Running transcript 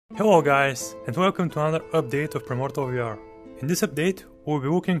Hello guys, and welcome to another update of Primordial VR. In this update, we'll be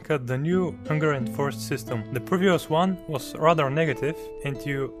looking at the new hunger and thirst system. The previous one was rather negative and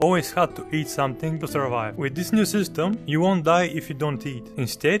you always had to eat something to survive. With this new system, you won't die if you don't eat.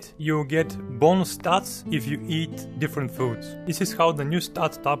 Instead, you'll get bonus stats if you eat different foods. This is how the new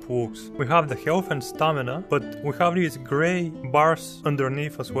stats tab works. We have the health and stamina, but we have these grey bars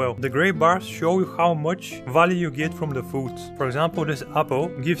underneath as well. The grey bars show you how much value you get from the foods. For example, this apple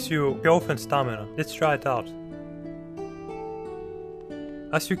gives you health and stamina. Let's try it out.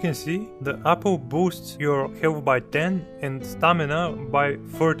 As you can see, the apple boosts your health by 10 and stamina by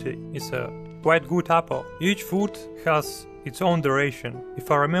 30. It's a quite good apple. Each food has its own duration.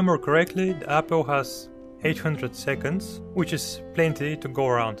 If I remember correctly, the apple has 800 seconds, which is plenty to go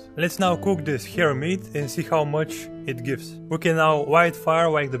around. Let's now cook this hare meat and see how much it gives. We can now light fire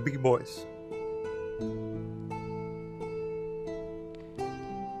like the big boys.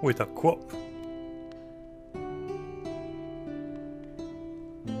 With a quap.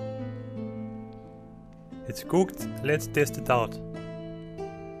 It's cooked, let's test it out.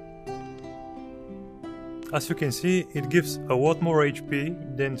 As you can see, it gives a lot more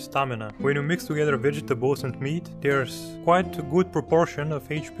HP than stamina. When you mix together vegetables and meat, there's quite a good proportion of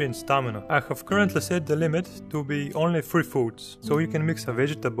HP and stamina. I have currently set the limit to be only 3 foods, so you can mix a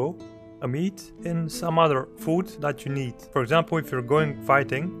vegetable, a meat and some other food that you need. For example, if you're going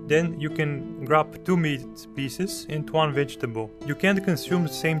fighting, then you can grab 2 meat pieces and 1 vegetable. You can't consume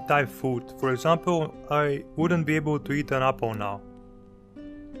the same type of food. For example, I wouldn't be able to eat an apple now.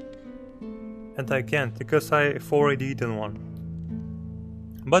 And I can't, because I've already eaten one.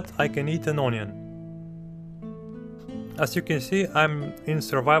 But I can eat an onion. As you can see, I'm in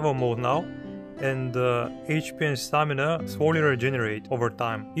survival mode now, and HP and stamina slowly regenerate over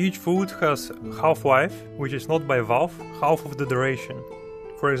time. Each food has half-life, which is not by valve, half of the duration.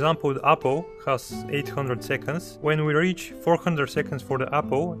 For example, the apple has 800 seconds. When we reach 400 seconds for the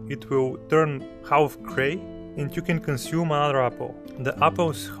apple, it will turn half grey and you can consume another apple. The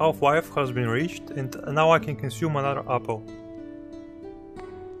apple's half-life has been reached and now I can consume another apple.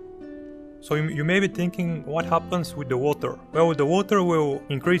 So you may be thinking, what happens with the water? Well, the water will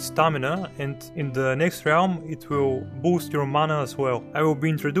increase stamina and in the next realm it will boost your mana as well. I will be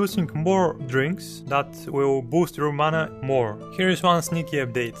introducing more drinks that will boost your mana more. Here is one sneaky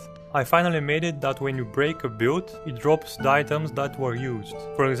update. I finally made it that when you break a build, it drops the items that were used.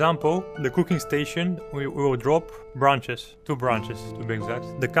 For example, the cooking station will drop branches, 2 branches to be exact.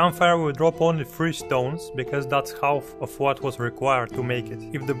 The campfire will drop only 3 stones, because that's half of what was required to make it.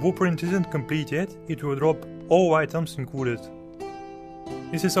 If the blueprint isn't complete yet, it will drop all items included.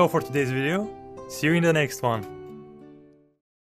 This is all for today's video. See you in the next one.